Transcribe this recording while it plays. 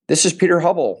This is Peter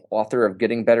Hubbell, author of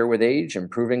Getting Better with Age,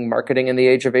 Improving Marketing in the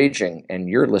Age of Aging, and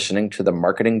you're listening to the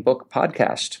Marketing Book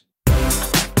Podcast.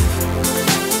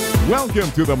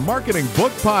 Welcome to the Marketing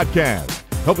Book Podcast,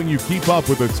 helping you keep up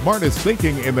with the smartest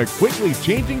thinking in the quickly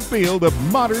changing field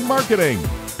of modern marketing.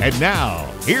 And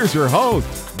now, here's your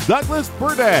host, Douglas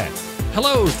Burdett.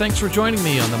 Hello, thanks for joining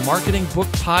me on the Marketing Book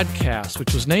Podcast,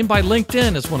 which was named by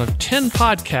LinkedIn as one of 10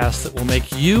 podcasts that will make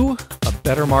you a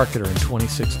better marketer in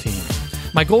 2016.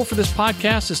 My goal for this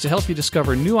podcast is to help you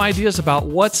discover new ideas about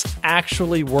what's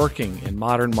actually working in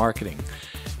modern marketing.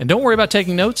 And don't worry about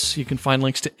taking notes. You can find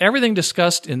links to everything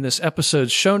discussed in this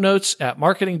episode's show notes at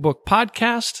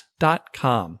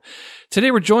marketingbookpodcast.com.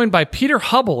 Today, we're joined by Peter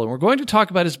Hubbell, and we're going to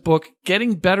talk about his book,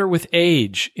 Getting Better with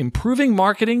Age, Improving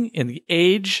Marketing in the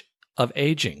Age of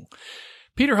Aging.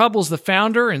 Peter Hubbell is the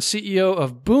founder and CEO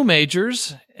of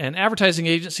Boomagers, an advertising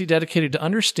agency dedicated to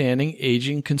understanding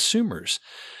aging consumers.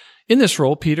 In this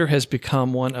role, Peter has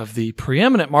become one of the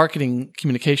preeminent marketing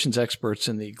communications experts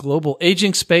in the global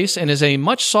aging space and is a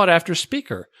much sought-after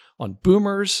speaker on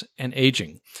boomers and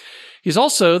aging. He's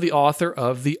also the author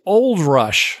of The Old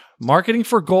Rush, Marketing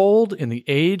for Gold in the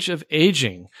Age of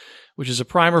Aging, which is a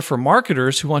primer for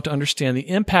marketers who want to understand the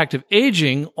impact of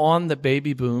aging on the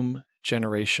baby boom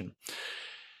generation.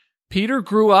 Peter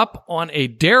grew up on a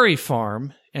dairy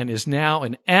farm and is now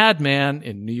an ad man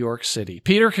in New York City.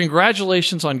 Peter,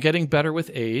 congratulations on Getting Better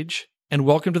with Age, and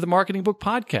welcome to the Marketing Book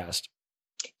Podcast.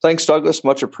 Thanks, Douglas.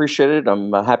 Much appreciated.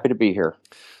 I'm happy to be here.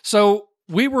 So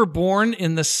we were born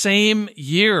in the same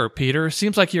year, Peter.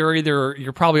 Seems like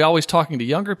you're probably always talking to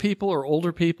younger people or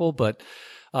older people, but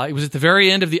it was at the very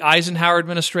end of the Eisenhower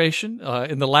administration,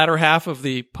 in the latter half of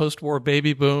the post-war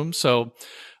baby boom. So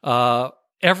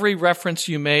every reference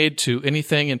you made to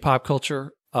anything in pop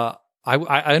culture,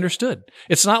 I understood.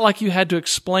 It's not like you had to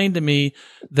explain to me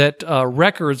that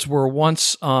records were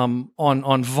once on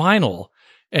vinyl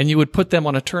and you would put them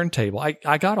on a turntable.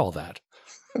 I got all that.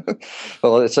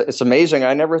 Well, it's amazing.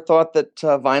 I never thought that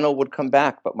vinyl would come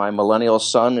back, but my millennial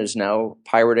son is now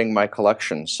pirating my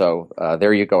collection. So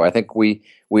there you go. I think we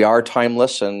are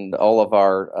timeless, and all of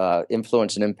our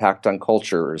influence and impact on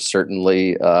culture is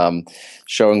certainly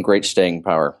showing great staying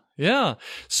power. Yeah.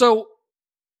 So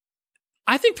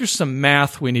I think there's some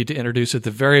math we need to introduce at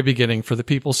the very beginning for the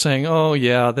people saying, oh,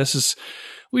 yeah,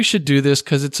 we should do this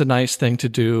because it's a nice thing to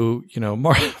do,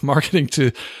 marketing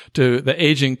to the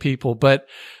aging people. But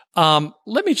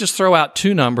let me just throw out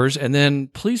two numbers, and then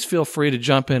please feel free to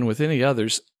jump in with any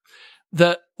others.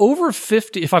 The over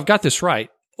 50, if I've got this right,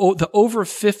 the over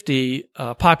 50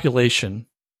 population,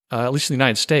 at least in the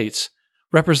United States,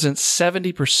 represents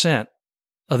 70%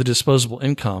 of the disposable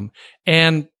income.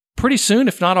 And pretty soon,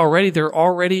 if not already, they're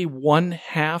already one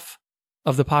half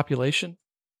of the population.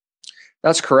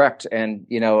 That's correct. And,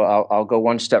 I'll go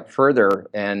one step further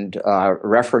and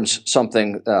reference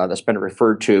something that's been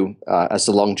referred to as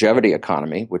the longevity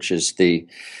economy, which is the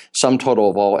sum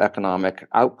total of all economic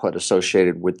output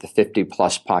associated with the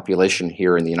 50-plus population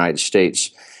here in the United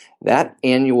States. That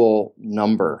annual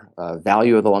number,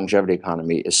 value of the longevity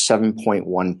economy, is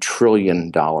 $7.1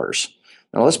 trillion.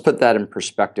 Now, let's put that in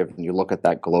perspective when you look at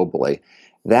that globally.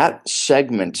 That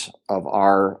segment of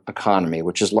our economy,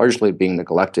 which is largely being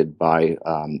neglected by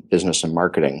business and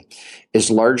marketing,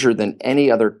 is larger than any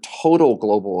other total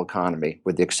global economy,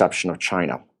 with the exception of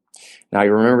China. Now,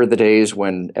 you remember the days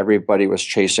when everybody was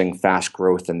chasing fast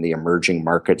growth in the emerging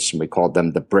markets, and we called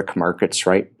them the BRIC markets,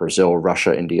 right? Brazil,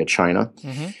 Russia, India, China.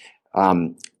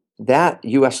 Mm-hmm. That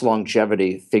U.S.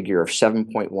 longevity figure of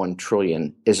 $7.1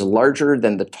 trillion is larger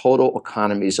than the total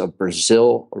economies of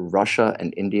Brazil, Russia,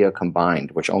 and India combined,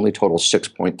 which only totals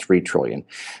 $6.3 trillion.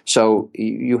 So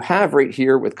you have right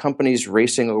here, with companies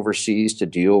racing overseas to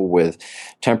deal with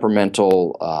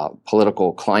temperamental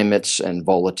political climates and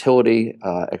volatility,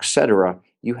 et cetera,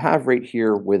 you have right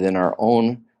here within our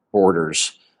own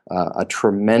borders a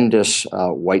tremendous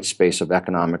white space of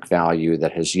economic value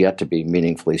that has yet to be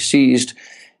meaningfully seized.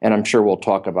 And I'm sure we'll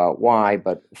talk about why,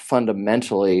 but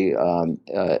fundamentally,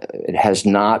 it has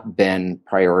not been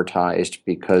prioritized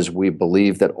because we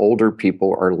believe that older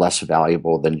people are less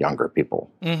valuable than younger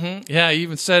people. Mm-hmm. Yeah, you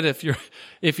even said if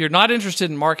you're not interested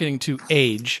in marketing to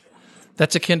age,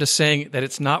 that's akin to saying that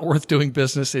it's not worth doing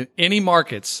business in any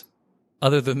markets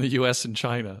other than the U.S. and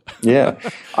China. Yeah.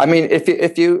 I mean,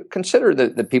 if you consider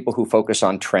the people who focus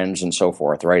on trends and so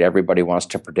forth, right? Everybody wants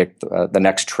to predict the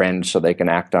next trend so they can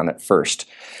act on it first.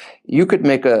 You could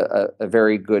make a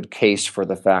very good case for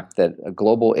the fact that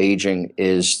global aging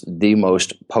is the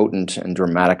most potent and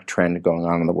dramatic trend going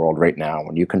on in the world right now.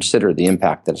 When you consider the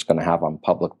impact that it's going to have on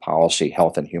public policy,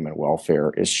 health, and human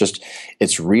welfare,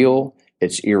 it's real,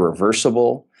 it's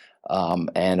irreversible.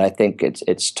 And I think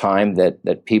it's time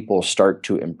that people start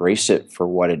to embrace it for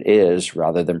what it is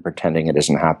rather than pretending it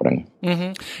isn't happening.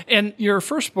 Mm-hmm. And your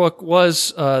first book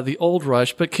was The Old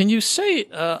Rush, but can you say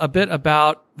a bit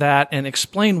about that and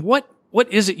explain what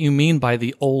is it you mean by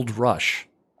the old rush?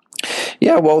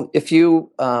 Yeah, well, if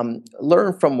you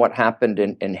learn from what happened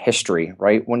in history,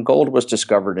 right, when gold was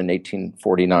discovered in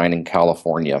 1849 in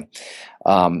California,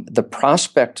 the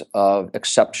prospect of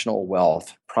exceptional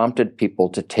wealth prompted people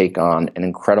to take on an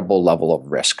incredible level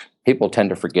of risk. People tend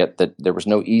to forget that there was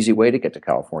no easy way to get to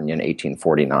California in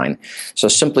 1849. So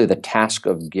simply the task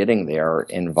of getting there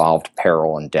involved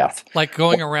peril and death. Like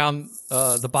going around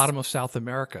the bottom of South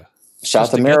America.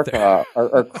 South America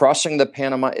or crossing the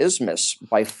Panama Isthmus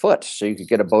by foot, so you could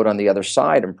get a boat on the other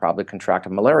side and probably contract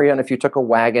malaria. And if you took a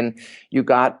wagon, you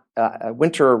got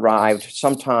winter arrived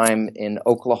sometime in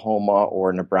Oklahoma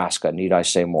or Nebraska. Need I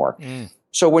say more?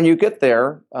 So when you get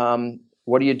there,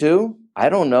 what do? I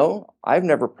don't know. I've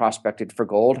never prospected for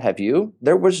gold. Have you?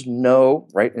 There was no,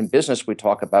 right? In business, we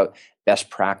talk about best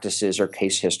practices or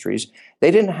case histories. They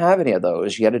didn't have any of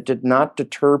those, yet it did not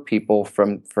deter people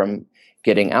from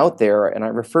getting out there. And I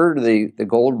refer to the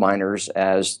gold miners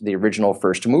as the original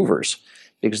first movers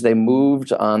because they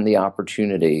moved on the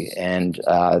opportunity. And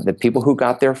the people who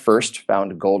got there first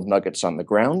found gold nuggets on the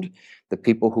ground. The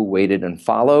people who waited and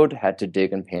followed had to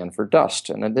dig and pan for dust.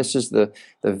 And this is the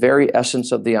very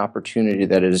essence of the opportunity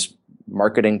that is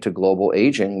marketing to global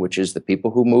aging, which is the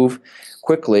people who move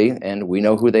quickly, and we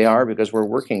know who they are because we're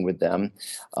working with them,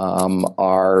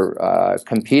 are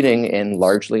competing in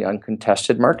largely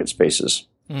uncontested market spaces.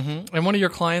 Mm-hmm. And one of your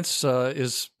clients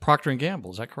is Procter &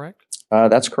 Gamble, is that correct?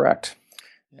 That's correct.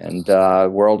 And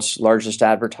world's largest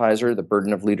advertiser, the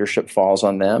burden of leadership falls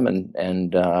on them,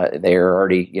 and they are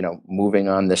already, moving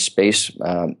on this space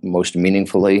most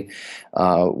meaningfully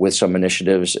with some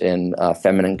initiatives in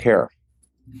feminine care.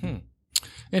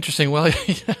 Interesting. Well,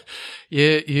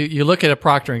 you look at a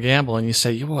Procter & Gamble and you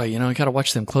say, boy, you got to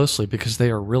watch them closely because they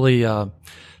are really,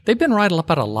 they've been right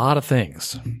about a lot of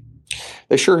things.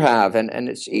 They sure have. And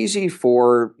it's easy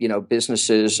for,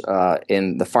 businesses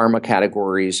in the pharma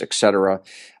categories, et cetera,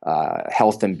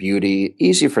 health and beauty,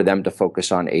 easy for them to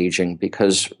focus on aging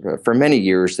because for many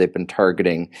years they've been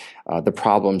targeting the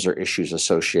problems or issues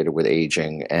associated with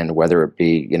aging and whether it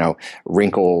be,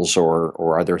 wrinkles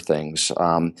or other things.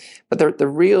 But the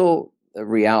real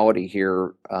reality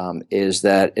here is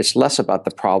that it's less about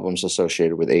the problems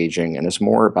associated with aging and it's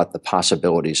more about the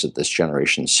possibilities that this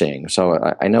generation is seeing.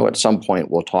 So I know at some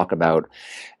point we'll talk about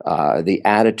the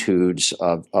attitudes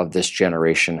of this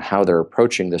generation, how they're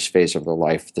approaching this phase of their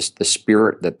life, the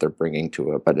spirit that they're bringing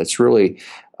to it. But it's really,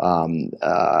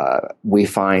 we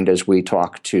find as we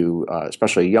talk to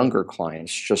especially younger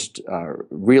clients, just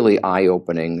really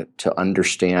eye-opening to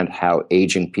understand how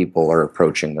aging people are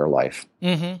approaching their life.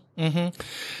 Mm-hmm, mm-hmm.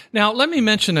 Now, let me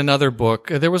mention another book.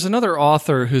 There was another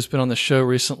author who's been on the show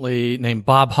recently named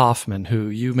Bob Hoffman, who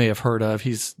you may have heard of.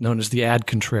 He's known as the Ad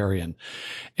Contrarian.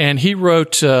 And he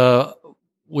wrote,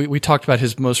 we talked about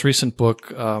his most recent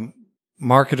book,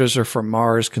 Marketers Are from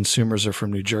Mars, Consumers Are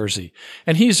from New Jersey.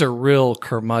 And he's a real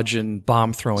curmudgeon,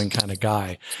 bomb-throwing kind of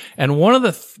guy. And one of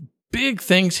the big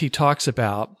things he talks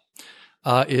about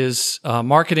is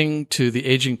marketing to the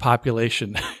aging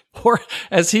population. Or,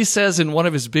 as he says in one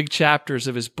of his big chapters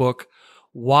of his book,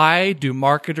 why do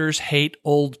marketers hate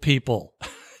old people?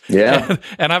 Yeah.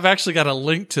 And I've actually got a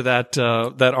link to that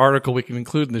article we can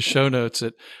include in the show notes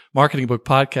at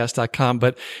marketingbookpodcast.com.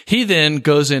 But he then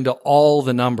goes into all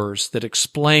the numbers that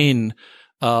explain,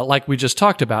 like we just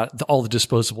talked about, all the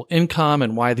disposable income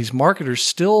and why these marketers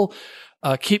still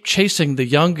keep chasing the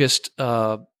youngest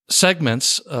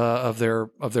segments of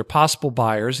their possible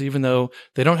buyers, even though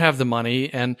they don't have the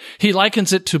money. And he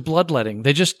likens it to bloodletting.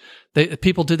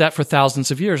 People did that for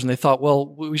thousands of years, and they thought,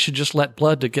 well, we should just let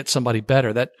blood to get somebody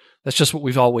better. That's just what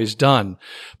we've always done.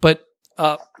 But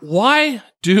why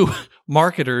do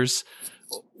marketers?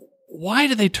 Why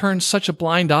do they turn such a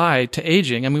blind eye to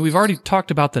aging? I mean, we've already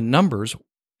talked about the numbers.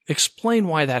 Explain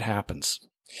why that happens.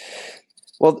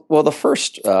 Well, the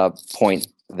first point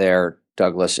there,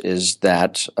 Douglas, is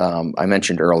that I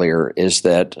mentioned earlier is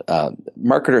that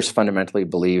marketers fundamentally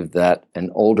believe that an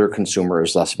older consumer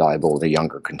is less valuable than a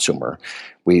younger consumer.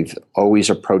 We've always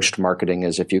approached marketing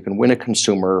as if you can win a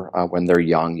consumer when they're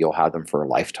young, you'll have them for a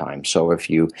lifetime. So if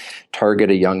you target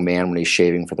a young man when he's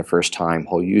shaving for the first time,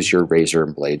 he'll use your razor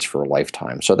and blades for a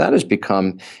lifetime. So that has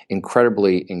become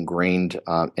incredibly ingrained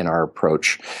in our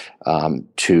approach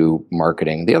to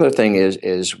marketing. The other thing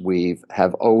is we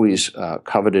have always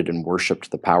coveted and worshipped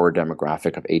the power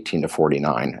demographic of 18 to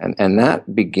 49. And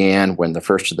that began when the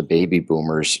first of the baby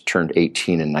boomers turned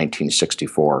 18 in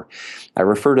 1964. I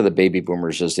refer to the baby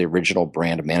boomers as the original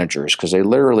brand managers because they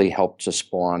literally helped to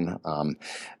spawn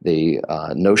the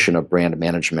notion of brand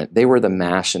management. They were the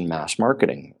mass in mass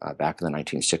marketing back in the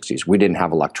 1960s. We didn't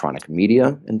have electronic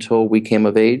media until we came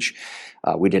of age.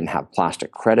 We didn't have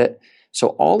plastic credit. So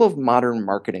all of modern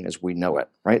marketing as we know it,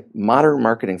 right? Modern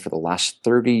marketing for the last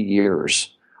 30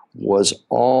 years was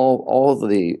all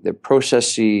the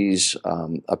processes,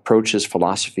 approaches,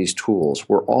 philosophies, tools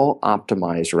were all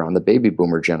optimized around the baby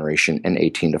boomer generation in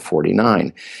 18 to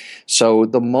 49. So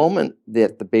the moment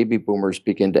that the baby boomers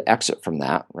begin to exit from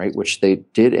that, right, which they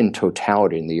did in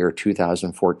totality in the year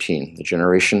 2014, the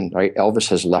generation, right, Elvis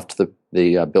has left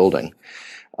the building.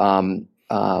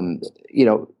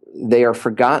 They are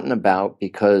forgotten about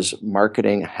because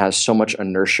marketing has so much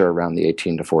inertia around the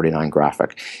 18 to 49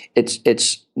 graphic.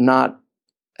 It's not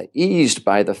eased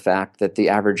by the fact that the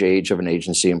average age of an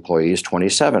agency employee is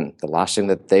 27. The last thing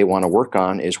that they want to work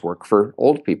on is work for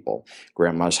old people.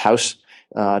 Grandma's house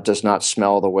does not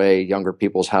smell the way younger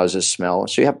people's houses smell.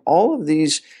 So you have all of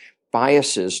these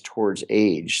biases towards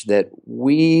age that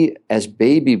we as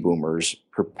baby boomers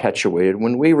perpetuated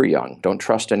when we were young. Don't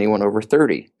trust anyone over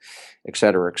 30. Et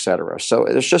cetera, et cetera. So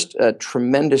there's just a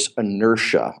tremendous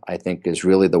inertia, I think, is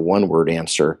really the one-word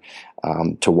answer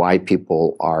to why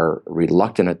people are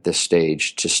reluctant at this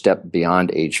stage to step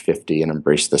beyond age 50 and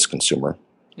embrace this consumer.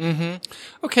 Mm-hmm.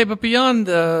 Okay, but beyond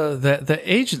the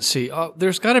agency,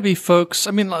 there's got to be folks,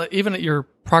 I mean, even at your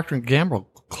Procter & Gamble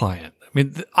client, I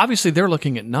mean, obviously they're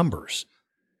looking at numbers.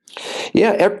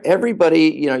 Yeah, everybody,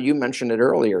 you mentioned it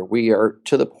earlier. We are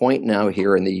to the point now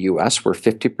here in the U.S. where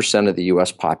 50% of the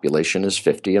U.S. population is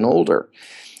 50 and older.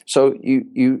 So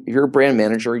you're a brand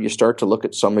manager, you start to look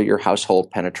at some of your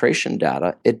household penetration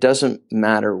data. It doesn't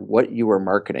matter what you are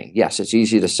marketing. Yes, it's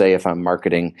easy to say if I'm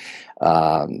marketing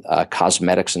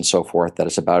cosmetics and so forth that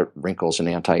it's about wrinkles and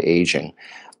anti-aging.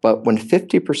 But when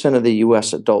 50% of the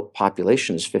U.S. adult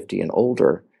population is 50 and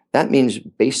older, that means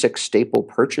basic staple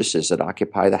purchases that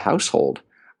occupy the household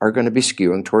are going to be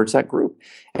skewing towards that group.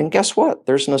 And guess what?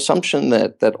 There's an assumption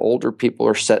that older people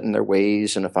are set in their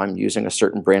ways, and if I'm using a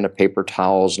certain brand of paper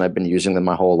towels and I've been using them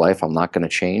my whole life, I'm not going to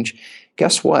change.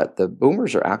 Guess what? The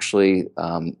boomers are actually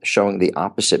showing the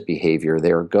opposite behavior.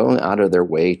 They are going out of their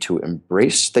way to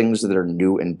embrace things that are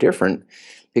new and different,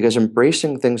 because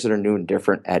embracing things that are new and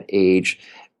different at age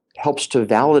helps to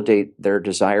validate their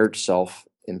desired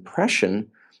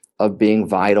self-impression of being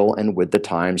vital and with the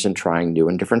times and trying new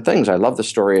and different things. I love the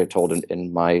story I told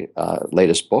in my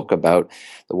latest book about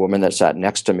the woman that sat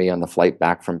next to me on the flight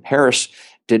back from Paris,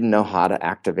 didn't know how to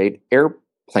activate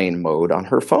airplane mode on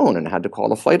her phone and had to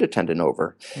call a flight attendant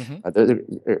over. Mm-hmm.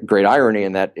 The great irony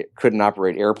in that it couldn't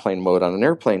operate airplane mode on an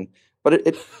airplane. But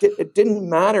it didn't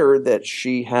matter that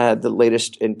she had the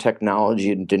latest in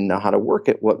technology and didn't know how to work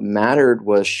it. What mattered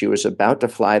was she was about to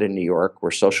fly to New York,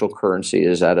 where social currency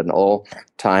is at an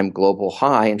all-time global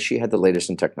high, and she had the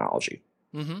latest in technology.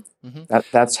 Mm-hmm. Mm-hmm.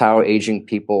 That's how aging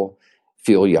people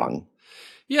feel young.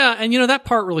 Yeah, and that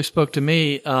part really spoke to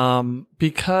me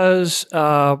because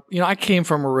I came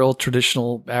from a real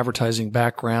traditional advertising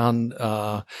background,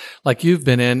 like you've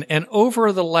been in, and over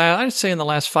I'd say in the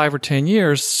last 5 or 10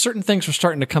 years, certain things were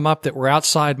starting to come up that were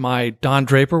outside my Don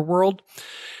Draper world,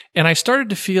 and I started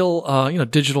to feel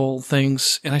digital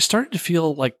things, and I started to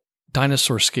feel like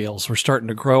dinosaur scales were starting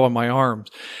to grow on my arms,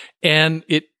 and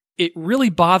it really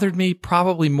bothered me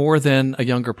probably more than a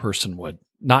younger person would,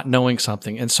 not knowing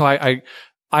something, and so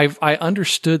I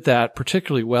understood that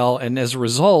particularly well, and as a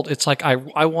result, it's like I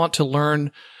want to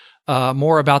learn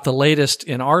more about the latest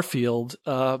in our field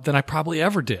than I probably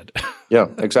ever did. Yeah,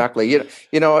 exactly.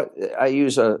 I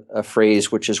use a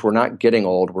phrase which is, we're not getting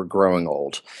old, we're growing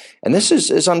old. And this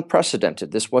is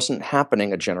unprecedented. This wasn't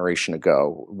happening a generation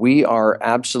ago. We are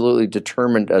absolutely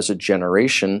determined as a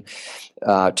generation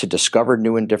to discover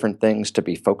new and different things, to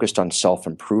be focused on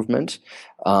self-improvement,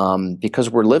 because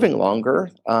we're living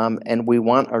longer, and we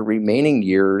want our remaining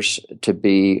years to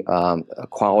be a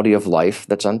quality of life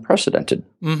that's unprecedented.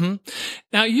 Mm-hmm.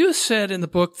 Now, you said in the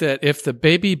book that if the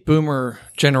baby boomer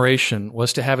generation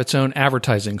was to have its own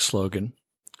advertising slogan,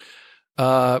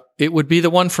 It would be the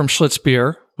one from Schlitz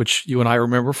beer, which you and I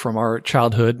remember from our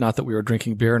childhood. Not that we were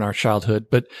drinking beer in our childhood,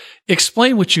 but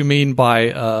explain what you mean by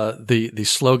the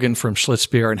slogan from Schlitz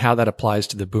beer and how that applies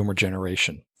to the boomer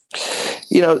generation.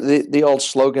 The old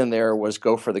slogan there was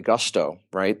 "Go for the gusto,"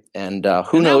 right? And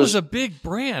who knows? That was a big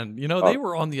brand. They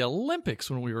were on the Olympics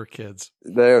when we were kids.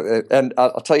 And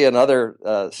I'll tell you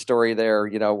another story there.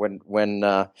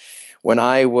 When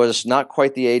I was not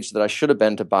quite the age that I should have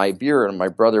been to buy beer, and my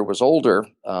brother was older,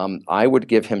 I would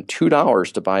give him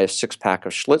 $2 to buy a 6-pack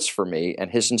of Schlitz for me,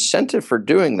 and his incentive for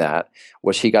doing that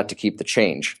was he got to keep the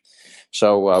change.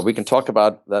 So we can talk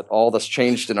about that. All that's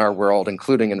changed in our world,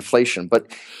 including inflation. But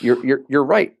you're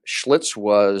right. Schlitz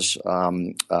was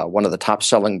one of the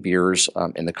top-selling beers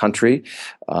in the country,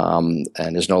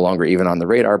 and is no longer even on the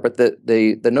radar. But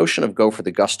the notion of go for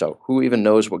the gusto. Who even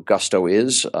knows what gusto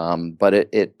is? But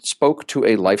it spoke to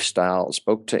a lifestyle. It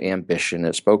spoke to ambition.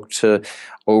 It spoke to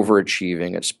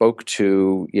overachieving. It spoke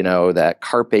to that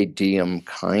carpe diem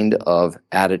kind of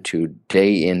attitude,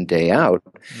 day in, day out.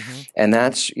 Mm-hmm. And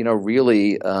that's really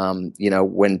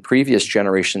when previous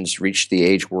generations reached the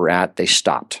age we're at, they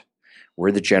stopped.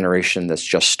 We're the generation that's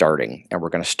just starting, and we're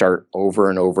going to start over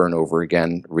and over and over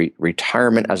again.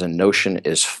 Retirement as a notion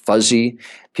is fuzzy.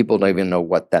 People don't even know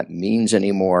what that means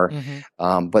anymore.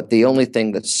 Mm-hmm. But the only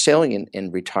thing that's salient in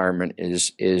retirement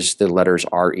is the letters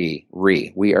R-E,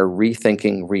 re. We are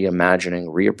rethinking, reimagining,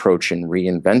 reapproaching,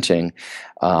 reinventing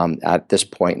at this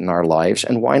point in our lives.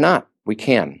 And why not? We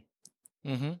can.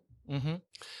 Mm-hmm. Mm-hmm.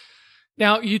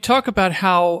 Now, you talk about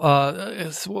how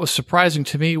what was surprising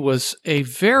to me was a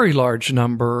very large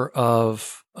number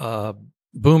of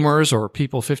boomers or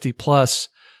people 50 plus.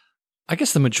 I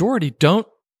guess the majority don't,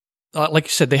 like you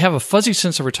said, they have a fuzzy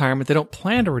sense of retirement. They don't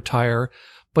plan to retire,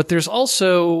 but there's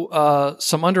also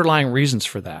some underlying reasons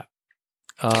for that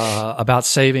about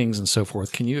savings and so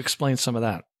forth. Can you explain some of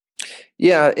that?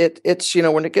 Yeah, it's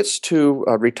when it gets to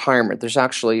retirement, there's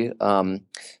actually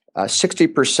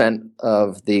 60%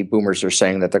 of the boomers are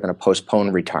saying that they're going to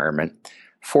postpone retirement.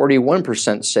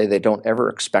 41% say they don't ever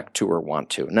expect to or want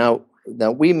to. Now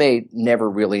we may never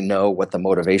really know what the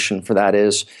motivation for that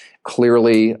is.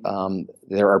 Clearly,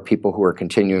 there are people who are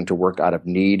continuing to work out of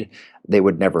need. They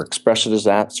would never express it as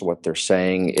that. So what they're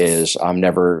saying is, I'm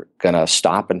never going to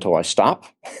stop until I stop.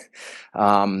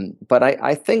 But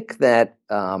I think that,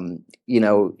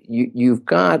 you've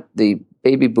got the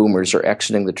baby boomers are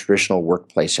exiting the traditional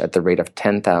workplace at the rate of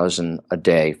 10,000 a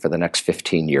day for the next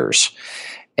 15 years.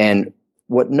 And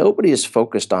what nobody is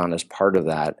focused on as part of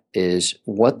that is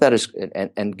what that is,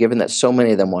 and given that so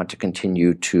many of them want to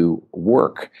continue to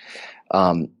work,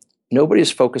 nobody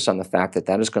is focused on the fact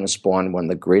that is going to spawn one of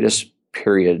the greatest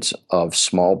periods of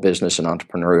small business and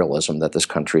entrepreneurialism that this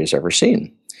country has ever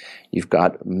seen. You've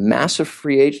got massive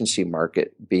free agency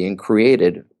market being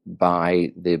created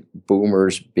by the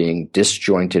boomers being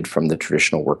disjointed from the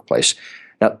traditional workplace.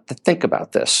 Now, think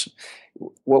about this.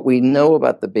 What we know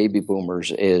about the baby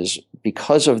boomers is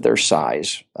because of their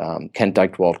size, Ken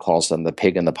Dykewald calls them the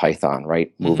pig and the python,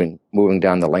 right? Mm-hmm. Moving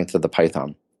down the length of the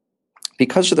python.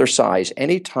 Because of their size,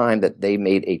 any time that they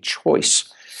made a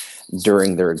choice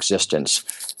during their existence,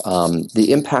 the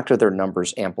impact of their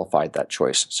numbers amplified that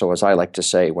choice. So as I like to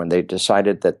say, when they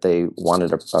decided that they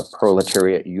wanted a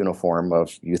proletariat uniform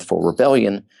of youthful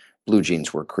rebellion, blue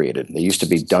jeans were created. They used to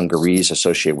be dungarees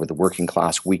associated with the working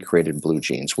class. We created blue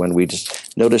jeans. When we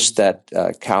just noticed that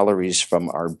calories from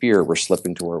our beer were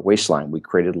slipping to our waistline, we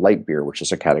created light beer, which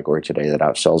is a category today that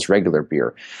outsells regular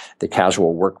beer, the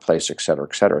casual workplace, et cetera,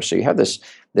 et cetera. So you have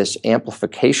this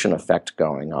amplification effect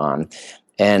going on.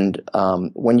 And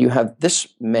when you have this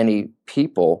many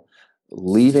people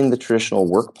leaving the traditional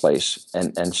workplace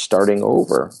and starting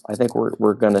over, I think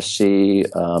we're going to see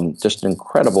just an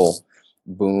incredible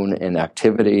boon in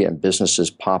activity and businesses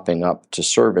popping up to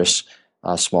service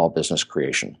small business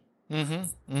creation.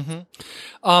 Mm-hmm.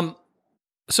 Mm-hmm.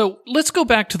 So let's go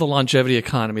back to the longevity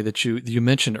economy that you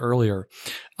mentioned earlier.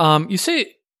 You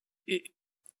say,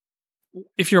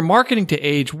 if you're marketing to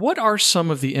age, what are some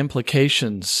of the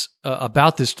implications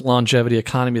about this longevity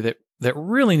economy that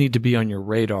really need to be on your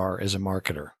radar as a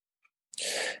marketer?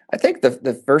 I think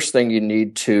the first thing you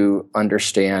need to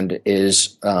understand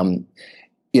is,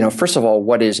 first of all,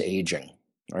 what is aging?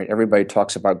 Right? Everybody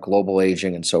talks about global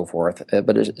aging and so forth,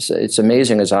 but it's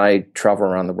amazing as I travel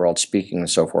around the world speaking and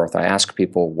so forth. I ask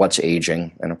people what's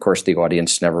aging, and of course the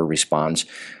audience never responds.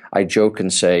 I joke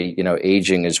and say,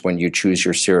 aging is when you choose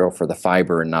your cereal for the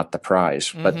fiber and not the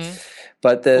prize. Mm-hmm.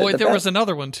 But there was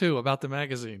another one too about the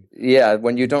magazine. Yeah,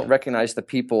 when you don't recognize the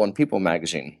people in People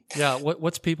magazine. Yeah,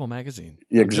 what's People magazine?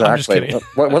 Exactly. I'm just kidding.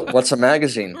 What's a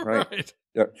magazine, right? Right.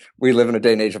 Yeah. We live in a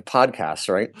day and age of podcasts,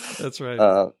 right? That's right.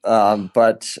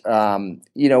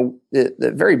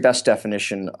 The very best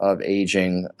definition of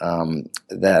aging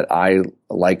that I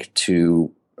like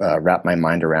to wrap my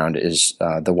mind around is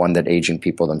the one that aging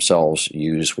people themselves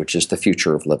use, which is the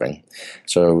future of living.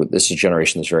 So this is a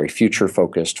generation that's very future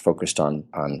focused on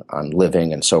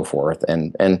living and so forth.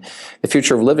 And the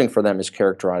future of living for them is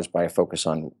characterized by a focus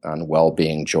on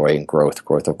well-being, joy, and growth.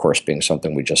 Growth, of course, being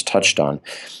something we just touched on.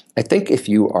 I think if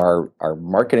you are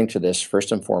marketing to this,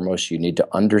 first and foremost, you need to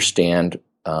understand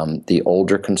the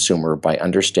older consumer by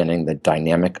understanding the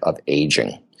dynamic of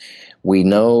aging. We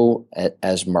know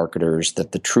as marketers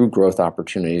that the true growth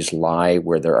opportunities lie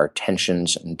where there are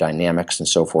tensions and dynamics and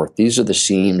so forth. These are the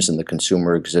seams in the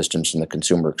consumer existence and the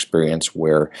consumer experience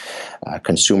where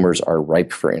consumers are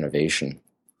ripe for innovation.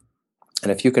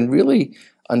 And if you can really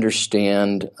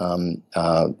understand,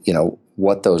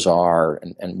 what those are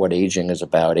and what aging is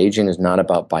about. Aging is not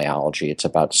about biology, it's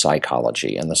about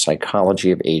psychology. And the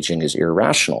psychology of aging is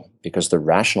irrational because the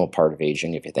rational part of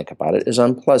aging, if you think about it, is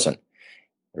unpleasant.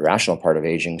 The rational part of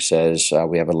aging says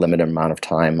we have a limited amount of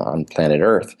time on planet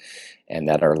Earth and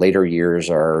that our later years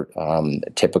are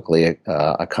typically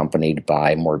accompanied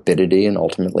by morbidity and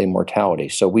ultimately mortality.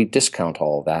 So we discount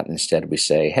all of that. Instead, we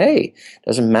say, hey, it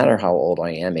doesn't matter how old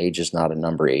I am. Age is not a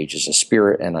number. Age is a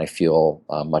spirit, and I feel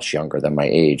much younger than my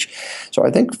age. So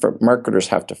I think marketers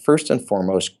have to first and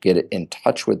foremost get in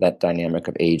touch with that dynamic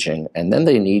of aging, and then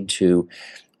they need to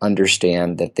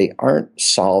understand that they aren't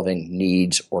solving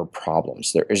needs or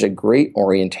problems. There is a great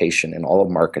orientation in all of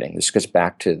marketing. This goes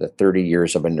back to the 30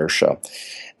 years of inertia,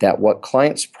 that what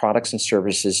clients' products and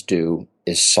services do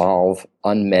is solve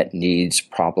unmet needs,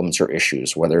 problems, or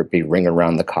issues, whether it be ring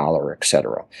around the collar,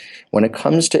 etc. When it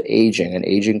comes to aging, an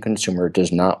aging consumer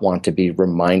does not want to be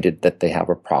reminded that they have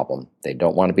a problem. They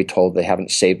don't want to be told they haven't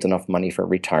saved enough money for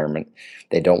retirement.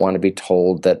 They don't want to be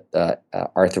told that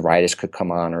arthritis could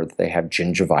come on or that they have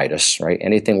gingivitis, right?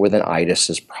 Anything with an itis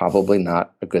is probably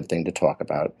not a good thing to talk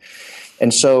about.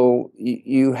 And so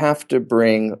you have to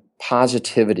bring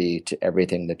positivity to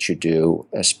everything that you do.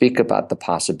 Speak about the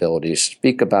possibilities.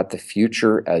 Speak about the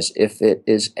future as if it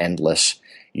is endless.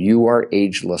 You are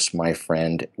ageless, my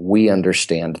friend. We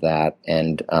understand that,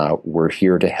 and we're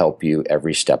here to help you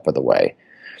every step of the way.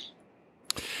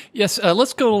 Yes,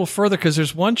 let's go a little further because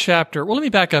there's one chapter. Well, let me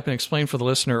back up and explain for the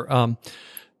listener.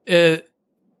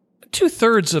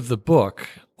 2/3 of the book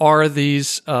are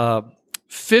these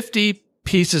 50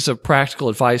 pieces of practical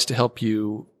advice to help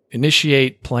you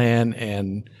initiate, plan,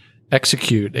 and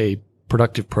execute a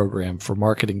productive program for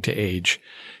marketing to age.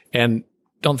 And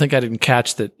don't think I didn't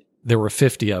catch that there were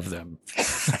 50 of them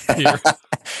here.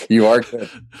 You are good.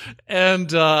 And,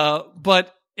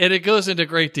 but it goes into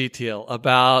great detail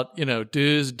about,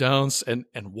 do's, don'ts, and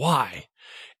why.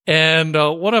 And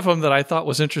one of them that I thought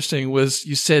was interesting was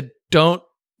you said, don't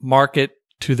market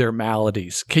to their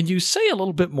maladies. Can you say a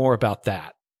little bit more about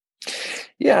that?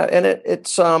 Yeah, and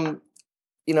it's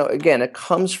again, it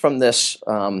comes from this,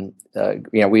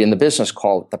 we in the business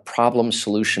call it the problem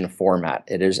solution format.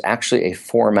 It is actually a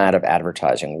format of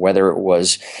advertising, whether it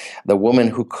was the woman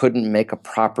who couldn't make a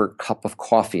proper cup of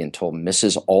coffee until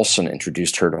Mrs. Olson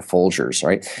introduced her to Folgers,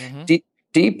 right? Mm-hmm.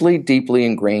 Deeply, deeply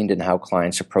ingrained in how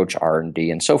clients approach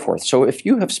R&D and so forth. So if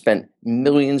you have spent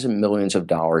millions and millions of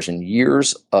dollars and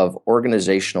years of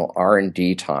organizational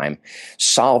R&D time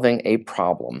solving a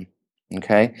problem,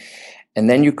 okay, and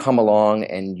then you come along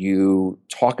and you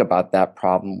talk about that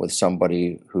problem with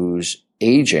somebody who's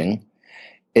aging,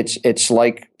 it's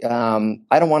like, I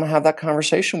don't want to have that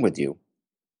conversation with you.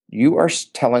 You are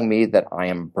telling me that I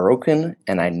am broken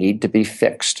and I need to be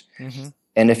fixed. Mm-hmm.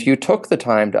 And if you took the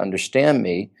time to understand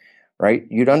me, right,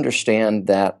 you'd understand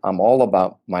that I'm all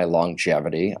about my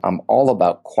longevity. I'm all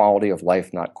about quality of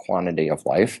life, not quantity of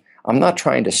life. I'm not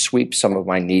trying to sweep some of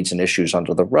my needs and issues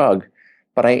under the rug,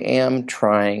 but I am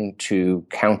trying to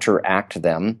counteract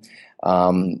them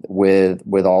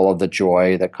with all of the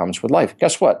joy that comes with life.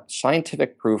 Guess what?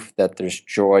 Scientific proof that there's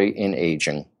joy in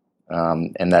aging,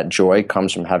 and that joy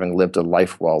comes from having lived a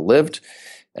life well lived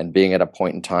and being at a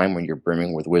point in time when you're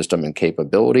brimming with wisdom and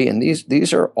capability. And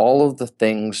these are all of the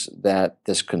things that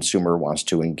this consumer wants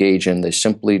to engage in. They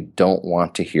simply don't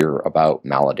want to hear about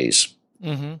maladies.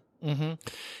 Mm-hmm. Mm-hmm.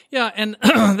 Yeah, and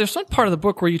there's one part of the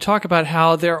book where you talk about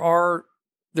how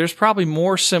there's probably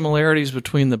more similarities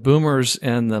between the boomers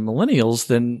and the millennials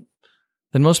than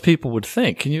most people would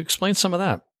think. Can you explain some of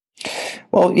that?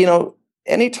 Well,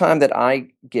 anytime that I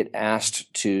get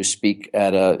asked to speak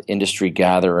at a industry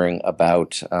gathering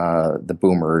about the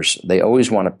boomers, they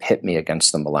always want to pit me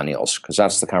against the millennials, because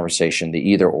that's the conversation, the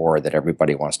either or that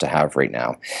everybody wants to have right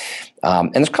now.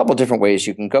 And there's a couple of different ways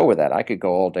you can go with that. I could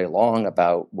go all day long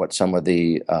about what some of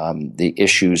the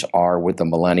issues are with the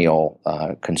millennial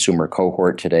consumer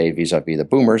cohort today vis-a-vis the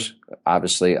boomers.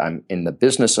 Obviously, I'm in the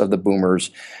business of the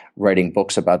boomers, writing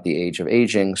books about the age of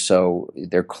aging, so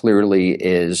there clearly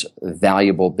is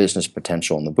valuable business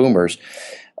potential in the boomers.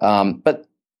 But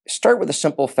start with a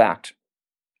simple fact.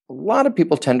 A lot of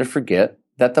people tend to forget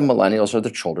that the millennials are the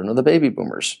children of the baby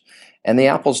boomers, and the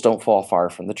apples don't fall far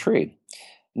from the tree.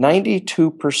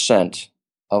 92%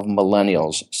 of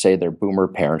millennials say their boomer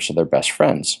parents are their best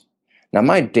friends. Now,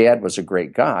 my dad was a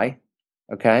great guy,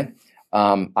 okay?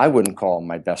 I wouldn't call him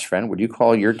my best friend. Would you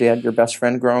call your dad your best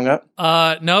friend growing up?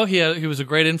 No, he was a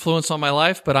great influence on my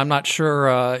life, but I'm not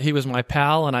sure he was my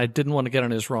pal, and I didn't want to get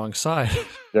on his wrong side.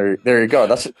 There you go.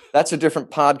 That's a different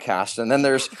podcast. And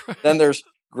then there's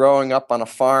growing up on a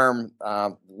farm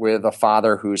with a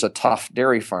father who's a tough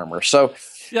dairy farmer. So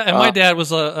yeah, and my dad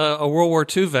was a World War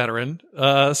II veteran,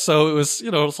 so it was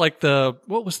it's like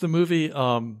what was the movie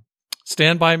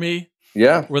Stand By Me?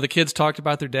 Yeah, where the kids talked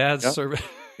about their dads. Yeah. Service.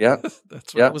 Yeah,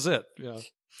 that was it. Yeah.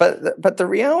 But the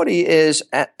reality is,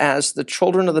 as the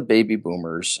children of the baby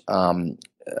boomers,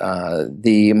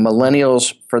 the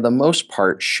millennials, for the most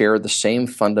part, share the same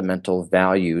fundamental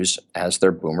values as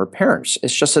their boomer parents.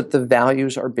 It's just that the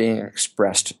values are being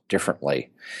expressed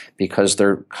differently because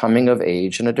they're coming of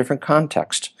age in a different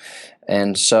context.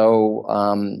 And so,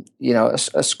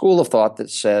 a school of thought that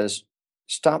says,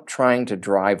 stop trying to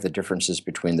drive the differences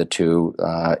between the two.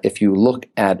 If you look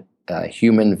at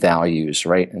human values,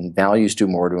 right? And values do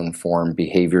more to inform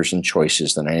behaviors and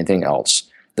choices than anything else.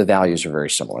 The values are very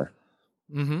similar.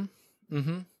 Mm-hmm.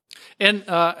 Mm-hmm. And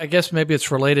I guess maybe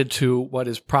it's related to what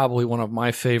is probably one of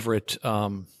my favorite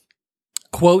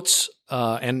quotes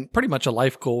and pretty much a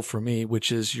life goal for me, which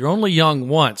is you're only young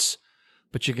once,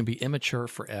 but you can be immature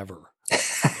forever.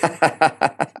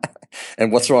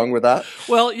 And what's wrong with that?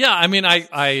 Well, yeah, I mean,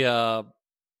 I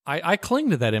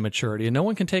cling to that immaturity, and no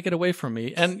one can take it away from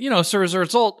me. And so as a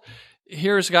result,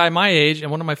 here's a guy my age,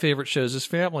 and one of my favorite shows is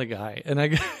Family Guy.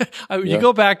 And you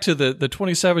go back to the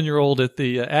 27-year-old at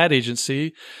the ad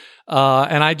agency,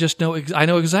 and I just know I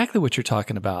know exactly what you're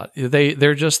talking about.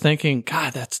 They're just thinking,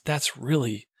 God, that's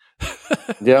really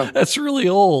that's really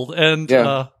old, and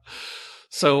that's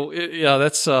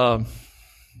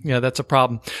a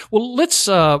problem. Well,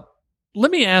 let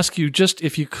me ask you, just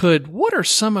if you could, what are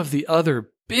some of the other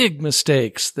big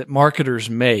mistakes that marketers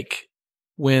make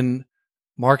when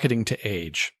marketing to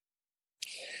age?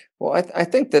 Well, I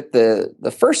think that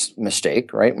the first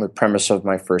mistake, right, the premise of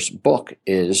my first book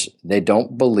is they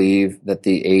don't believe that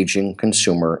the aging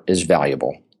consumer is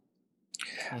valuable.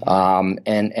 Mm-hmm.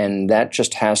 And that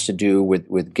just has to do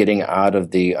with getting out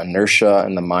of the inertia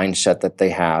and the mindset that they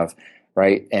have.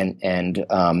 Right. And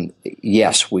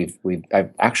yes,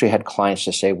 I've actually had clients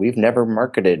to say, we've never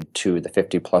marketed to the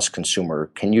 50 plus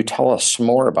consumer. Can you tell us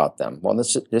more about them? Well,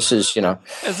 this is,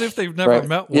 as if they've never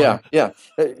met one. Yeah.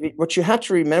 What you have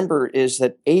to remember is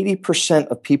that 80%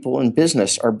 of people in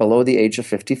business are below the age of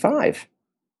 55.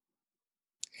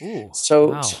 Ooh,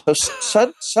 so wow.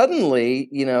 Suddenly,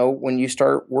 when you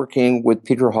start working with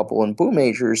Peter Hubbell and Boom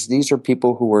Agers, these are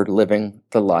people who are living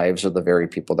the lives of the very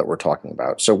people that we're talking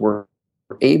about. So we're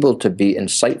able to be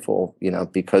insightful,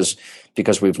 because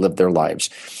we've lived their lives.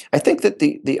 I think that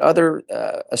the other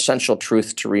essential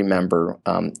truth to remember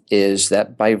is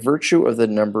that by virtue of the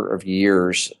number of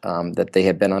years that they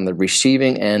have been on the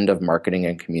receiving end of marketing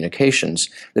and communications,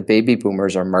 the baby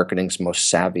boomers are marketing's most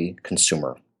savvy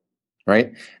consumer,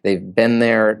 right? They've been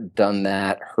there, done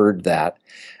that, heard that.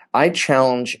 I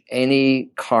challenge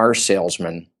any car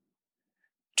salesman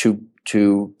to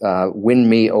win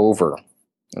me over.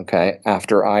 Okay,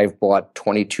 after I've bought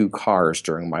 22 cars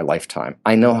during my lifetime,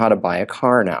 I know how to buy a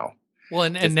car now. Well,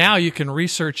 and now you can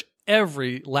research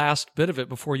every last bit of it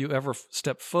before you ever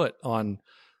step foot on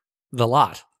the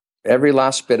lot. Every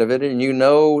last bit of it, and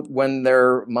when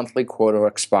their monthly quota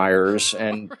expires,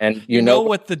 and you know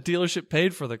what the dealership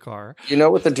paid for the car. You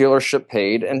know what the dealership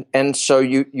paid, and so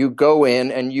you go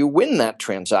in and you win that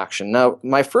transaction. Now,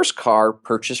 my first car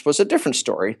purchase was a different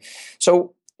story.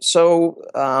 So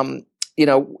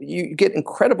you get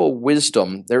incredible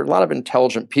wisdom. There are a lot of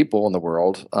intelligent people in the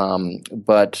world,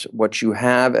 but what you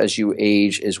have as you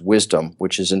age is wisdom,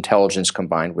 which is intelligence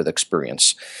combined with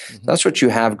experience. Mm-hmm. That's what you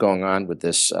have going on with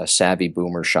this savvy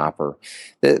boomer shopper.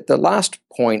 The last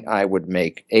point I would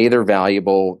make, A, they're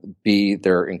valuable, B,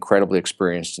 they're incredibly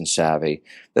experienced and savvy.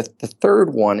 The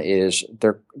third one is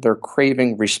they're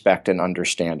craving respect and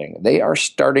understanding. They are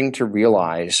starting to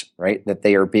realize, right, that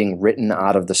they are being written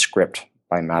out of the script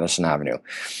by Madison Avenue.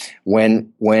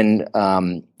 When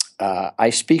I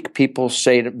speak, people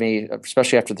say to me,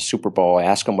 especially after the Super Bowl, I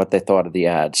ask them what they thought of the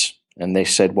ads. And they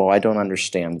said, well, I don't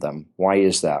understand them. Why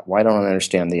is that? Why don't I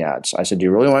understand the ads? I said, do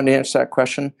you really want to answer that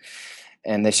question?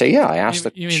 And they say, yeah, I asked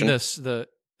the question. You mean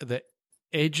the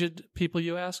aged people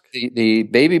you ask? The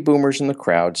baby boomers in the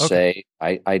crowd say,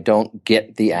 I don't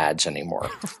get the ads anymore.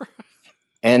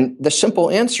 And the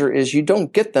simple answer is you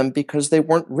don't get them because they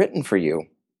weren't written for you.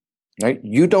 Right?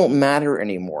 You don't matter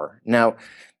anymore. Now,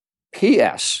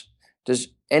 P.S., does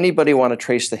anybody want to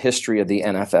trace the history of the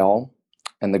NFL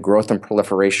and the growth and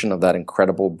proliferation of that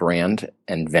incredible brand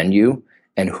and venue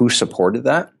and who supported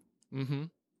that? Mm-hmm.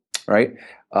 Right?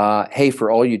 Hey, for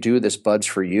all you do, this Bud's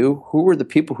for you. Who were the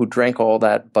people who drank all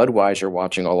that Budweiser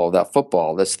watching all of that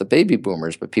football? That's the baby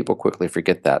boomers, but people quickly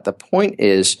forget that. The point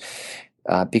is,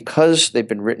 because they've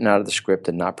been written out of the script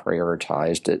and not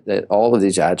prioritized, that all of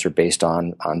these ads are based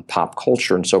on pop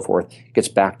culture and so forth. It gets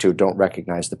back to don't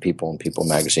recognize the people in People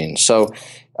magazine. So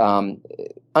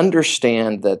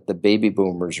understand that the baby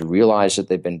boomers realize that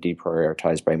they've been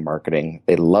deprioritized by marketing.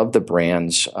 They love the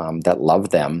brands that love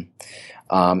them.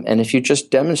 And if you just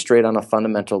demonstrate on a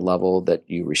fundamental level that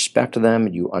you respect them,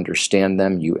 you understand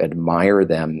them, you admire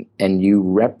them, and you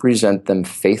represent them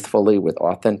faithfully with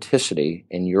authenticity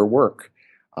in your work,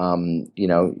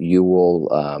 you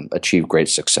will achieve great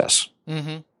success.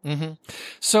 Mm-hmm. Mm-hmm.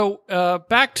 So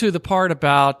back to the part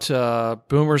about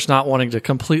boomers not wanting to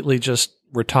completely just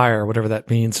retire, whatever that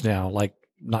means now, like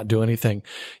not do anything.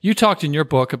 You talked in your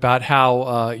book about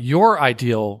how your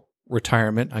ideal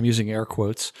retirement, I'm using air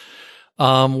quotes,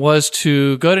 was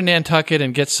to go to Nantucket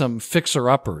and get some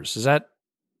fixer-uppers. Is that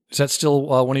still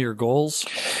one of your goals?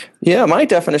 Yeah, my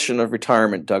definition of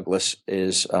retirement, Douglas,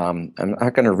 is I'm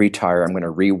not going to retire. I'm going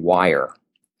to rewire.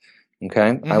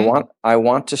 Okay, mm-hmm. I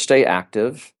want to stay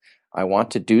active. I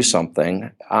want to do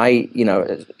something.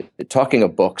 Talking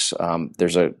of books,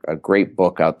 there's a great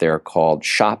book out there called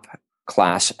Shop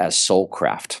Class as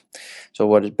Soulcraft. So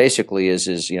what it basically is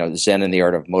Zen and the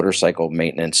Art of Motorcycle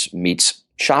Maintenance meets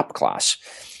shop class.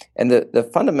 And the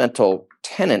fundamental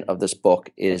tenet of this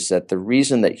book is that the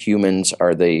reason that humans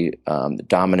are the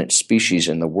dominant species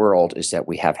in the world is that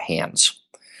we have hands.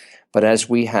 But as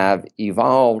we have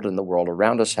evolved and the world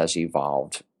around us has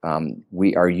evolved,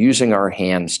 we are using our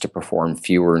hands to perform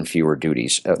fewer and fewer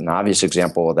duties. An obvious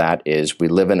example of that is we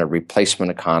live in a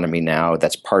replacement economy now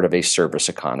that's part of a service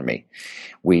economy.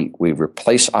 We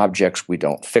replace objects, we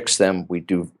don't fix them, we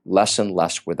do less and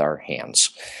less with our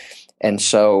hands. And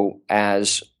so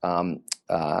as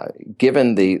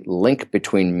given the link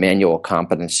between manual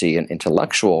competency and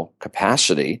intellectual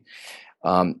capacity,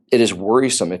 it is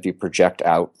worrisome if you project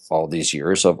out all these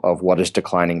years of what is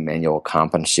declining manual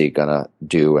competency going to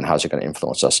do and how's it going to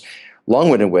influence us.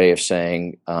 Long-winded way of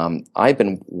saying I've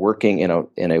been working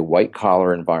in a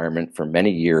white-collar environment for many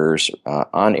years,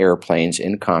 on airplanes,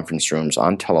 in conference rooms,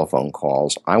 on telephone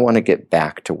calls. I want to get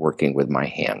back to working with my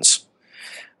hands.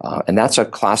 And that's a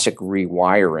classic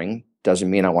rewiring.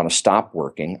 Doesn't mean I want to stop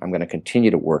working. I'm going to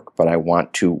continue to work, but I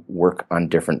want to work on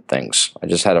different things. I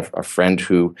just had a friend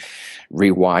who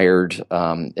rewired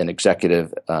an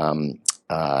executive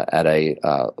at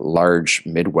a large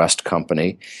Midwest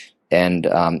company, and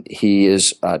he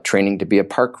is training to be a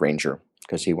park ranger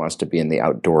because he wants to be in the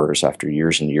outdoors after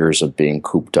years and years of being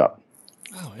cooped up.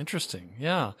 Oh, interesting.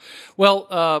 Yeah.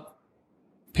 Well,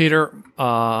 Peter,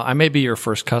 I may be your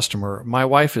first customer. My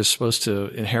wife is supposed to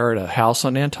inherit a house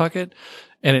on Nantucket,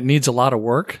 and it needs a lot of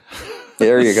work.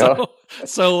 There you go.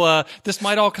 So this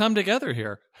might all come together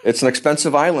here. It's an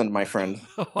expensive island, my friend.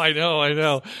 Oh, I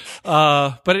know.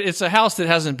 But it's a house that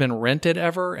hasn't been rented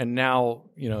ever, and now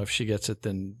if she gets it,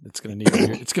 then it's going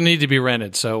to need to be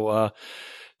rented. So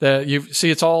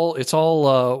it's all.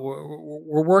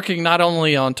 We're working not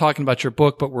only on talking about your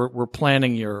book, but we're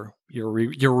planning your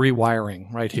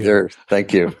rewiring right here. There,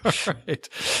 thank you. Right.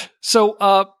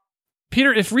 So,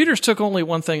 Peter, if readers took only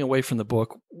one thing away from the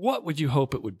book, what would you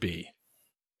hope it would be?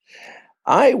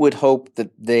 I would hope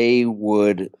that they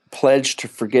would pledge to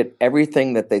forget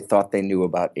everything that they thought they knew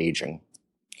about aging.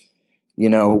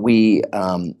 We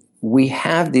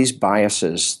have these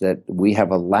biases that we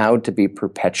have allowed to be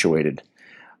perpetuated.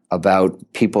 about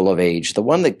people of age. The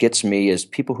one that gets me is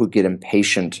people who get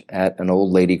impatient at an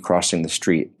old lady crossing the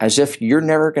street, as if you're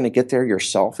never going to get there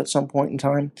yourself at some point in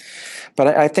time. But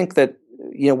I think that,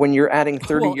 when you're adding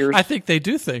 30 years, I think they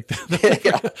do think that.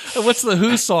 Yeah. What's the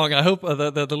Who song? I hope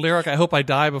the lyric, I hope I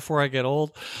die before I get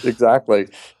old. Exactly.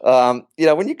 When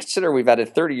you consider we've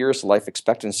added 30 years to life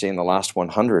expectancy in the last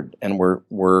 100, and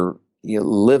we're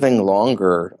living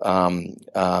longer,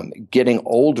 getting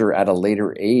older at a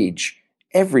later age,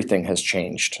 everything has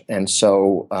changed. And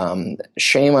so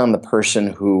shame on the person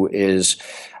who is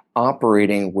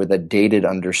operating with a dated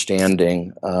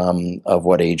understanding of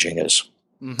what aging is.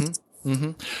 Mm-hmm.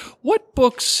 Mm-hmm. What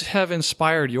books have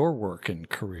inspired your work and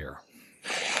career?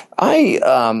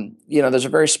 There's a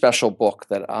very special book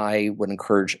that I would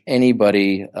encourage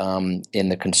anybody in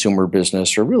the consumer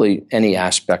business, or really any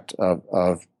aspect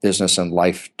of business and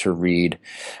life, to read,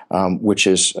 which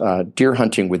is Deer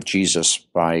Hunting with Jesus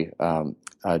by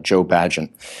Joe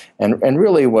Badgen. And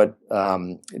really what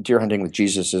Deer Hunting with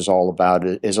Jesus is all about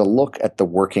is a look at the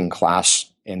working class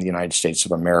in the United States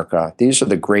of America. These are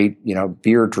the great,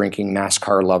 beer drinking,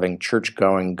 NASCAR loving, church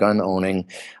going, gun owning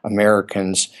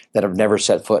Americans that have never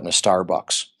set foot in a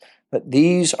Starbucks. But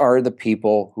these are the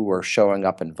people who are showing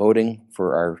up and voting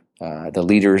for the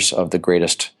leaders of the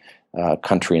greatest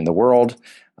country in the world.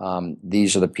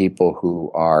 These are the people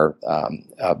who are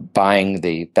buying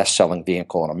the best-selling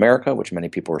vehicle in America, which many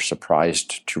people are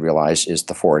surprised to realize is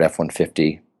the Ford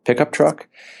F-150 pickup truck.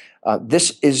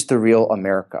 This is the real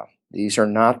America. These are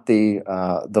not the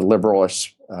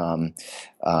liberalists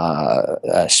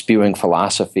spewing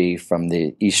philosophy from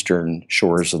the eastern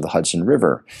shores of the Hudson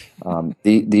River.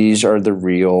 These are the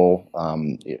real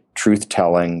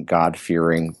truth-telling,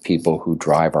 God-fearing people who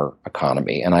drive our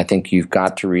economy. And I think you've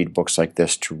got to read books like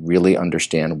this to really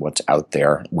understand what's out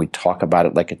there. We talk about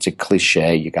it like it's a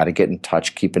cliche. You got to get in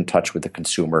touch, keep in touch with the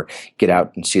consumer, get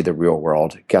out and see the real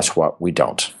world. Guess what? We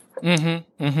don't.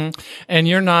 Mm-hmm, mm-hmm. And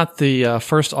you're not the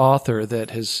first author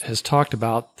that has talked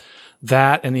about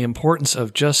that and the importance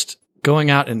of just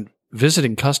going out and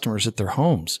visiting customers at their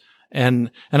homes. And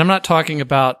I'm not talking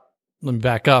about, let me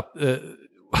back up,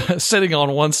 sitting on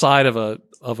one side of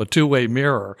a two-way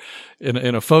mirror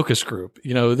in a focus group.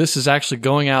 This is actually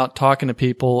going out, talking to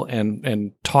people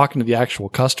and talking to the actual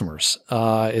customers.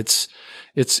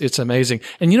 It's amazing.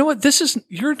 And you know what?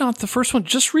 You're not the first one.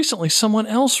 Just recently, someone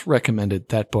else recommended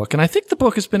that book. And I think the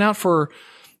book has been out for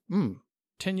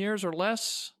 10 years or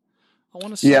less, I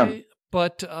want to say. Yeah.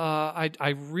 But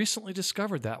I recently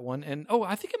discovered that one. And,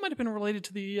 I think it might have been related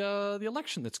to the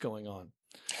election that's going on.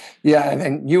 Yeah,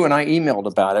 and you and I emailed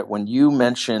about it when you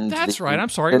mentioned... That's right. I'm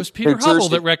sorry. It was Peter Hubbell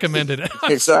that recommended it.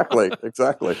 Exactly.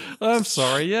 I'm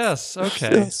sorry. Yes.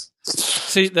 Okay. Yes.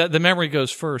 See, the memory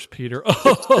goes first, Peter.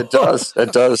 It does.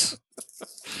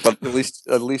 But at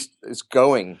least it's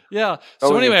going. Yeah.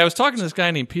 So anyway, I was talking to this guy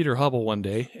named Peter Hubbell one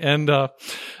day, and are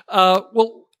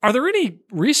there any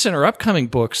recent or upcoming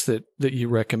books that you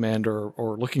recommend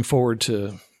or looking forward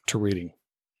to reading?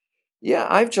 Yeah,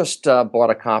 I've just bought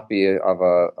a copy of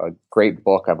a great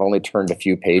book. I've only turned a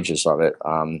few pages of it,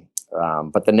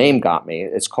 but the name got me.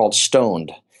 It's called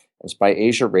Stoned. It's by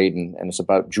Asia Radin, and it's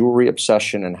about jewelry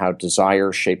obsession and how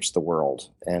desire shapes the world.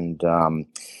 And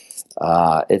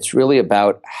it's really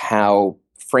about how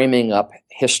framing up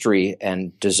history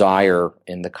and desire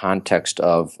in the context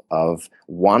of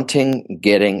wanting,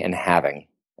 getting, and having,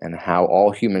 and how all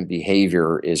human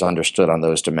behavior is understood on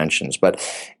those dimensions. But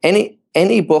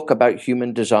any book about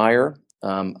human desire,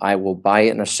 I will buy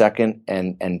it in a second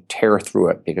and tear through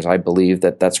it, because I believe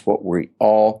that that's what we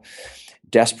all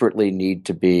desperately need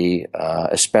to be,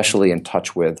 especially in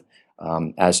touch with,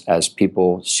 as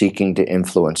people seeking to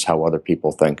influence how other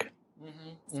people think.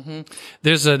 Mm-hmm, mm-hmm.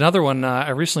 There's another one. I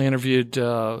recently interviewed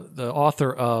the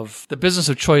author of The Business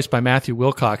of Choice by Matthew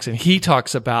Wilcox, and he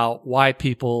talks about why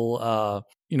people,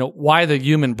 why the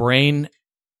human brain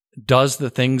does the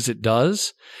things it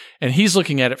does. And he's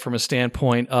looking at it from a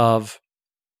standpoint of,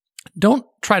 don't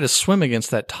try to swim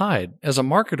against that tide. As a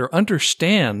marketer,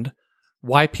 understand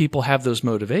why people have those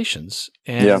motivations,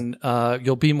 and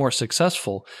you'll be more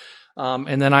successful.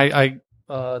 And then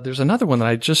there's another one that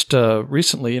I just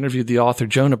recently interviewed the author,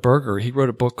 Jonah Berger. He wrote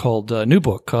a book called, new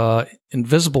book,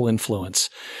 Invisible Influence.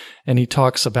 And he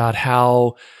talks about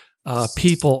how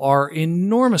people are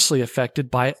enormously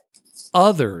affected by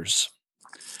others.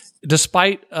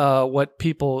 despite what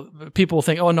people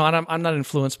think, oh no, I'm not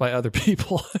influenced by other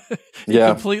people. He Yeah.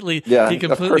 completely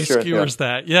Of course skewers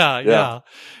that. Yeah.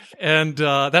 And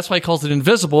that's why he calls it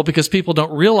invisible, because people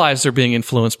don't realize they're being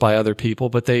influenced by other people,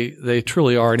 but they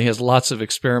truly are. And he has lots of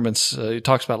experiments. He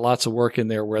talks about lots of work in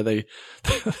there where they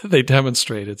they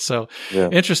demonstrated. So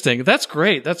interesting. That's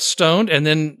great. That's Stoned, and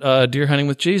then Deer Hunting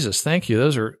with Jesus. Thank you.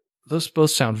 Those both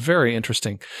sound very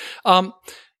interesting.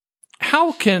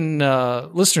 How can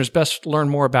listeners best learn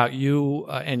more about you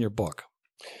and your book?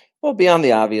 Well, beyond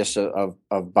the obvious of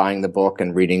buying the book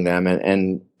and reading them,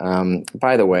 and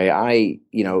by the way,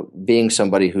 being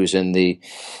somebody who's in the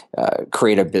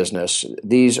creative business,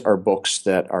 these are books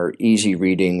that are easy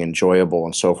reading, enjoyable,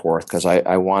 and so forth, because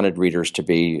I wanted readers to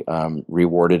be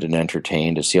rewarded and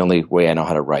entertained. It's the only way I know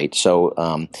how to write. So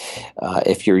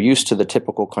if you're used to the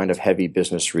typical kind of heavy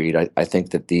business read, I think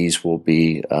that these will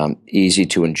be easy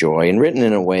to enjoy and written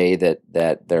in a way that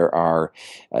there are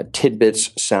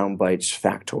tidbits, sound bites,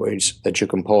 factoids that you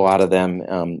can pull out of them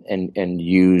and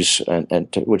use,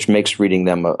 which makes reading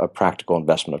them a practical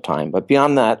investment of time. But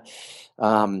beyond that,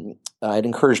 I'd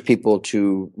encourage people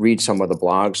to read some of the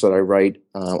blogs that I write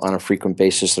on a frequent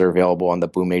basis that are available on the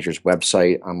Boom Majors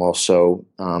website. I'm also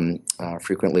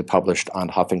frequently published on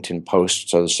Huffington Post,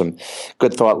 so there's some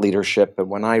good thought leadership. And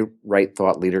when I write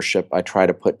thought leadership, I try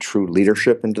to put true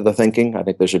leadership into the thinking. I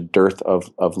think there's a dearth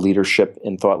of leadership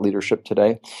in thought leadership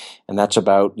today, and that's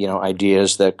about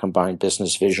ideas that combine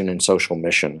business vision and social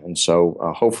mission. And so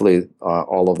hopefully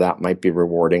all of that might be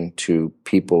rewarding to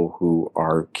people who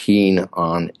are keen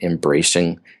on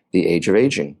embracing the age of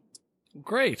aging.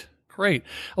 Great.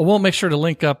 We'll make sure to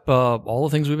link up all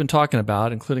the things we've been talking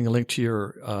about, including a link to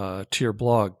your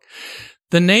blog.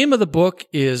 The name of the book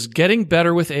is Getting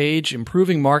Better with Age,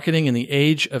 Improving Marketing in the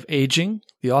Age of Aging.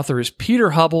 The author is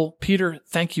Peter Hubbell. Peter,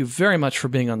 thank you very much for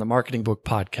being on the Marketing Book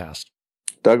Podcast.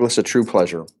 Douglas, a true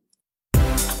pleasure.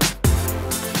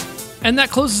 And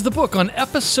that closes the book on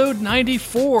episode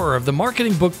 94 of the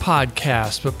Marketing Book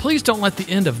Podcast. But please don't let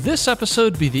the end of this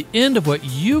episode be the end of what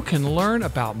you can learn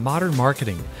about modern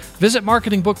marketing. Visit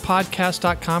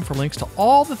marketingbookpodcast.com for links to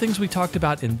all the things we talked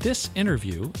about in this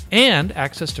interview and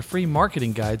access to free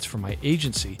marketing guides from my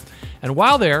agency. And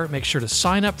while there, make sure to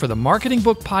sign up for the Marketing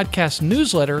Book Podcast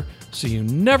newsletter so you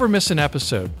never miss an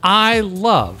episode. I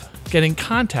love getting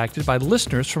contacted by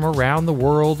listeners from around the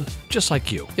world just like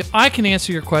you. If I can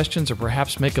answer your questions or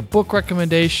perhaps make a book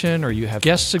recommendation or you have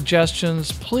guest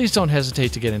suggestions, please don't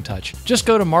hesitate to get in touch. Just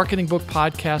go to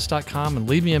marketingbookpodcast.com and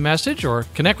leave me a message or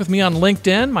connect with me on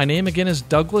LinkedIn. My name again is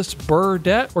Douglas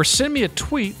Burdett, or send me a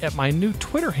tweet at my new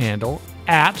Twitter handle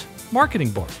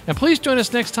 @MarketingBook. And please join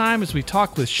us next time as we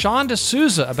talk with Sean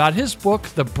D'Souza about his book,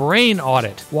 The Brain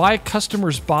Audit: Why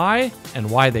Customers Buy and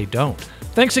Why They Don't.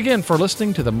 Thanks again for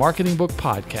listening to the Marketing Book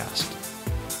Podcast.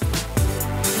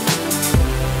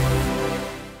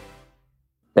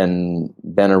 Been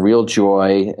a real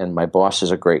joy, and my boss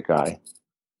is a great guy.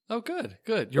 Oh, good.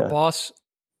 Your boss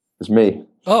is me.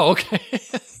 Oh, okay.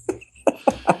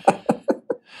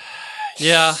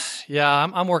 Yeah.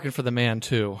 I'm working for the man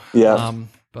too. Yeah.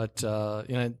 But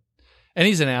and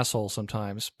he's an asshole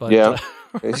sometimes. But yeah,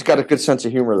 he's got a good sense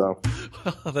of humor, though.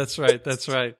 That's right.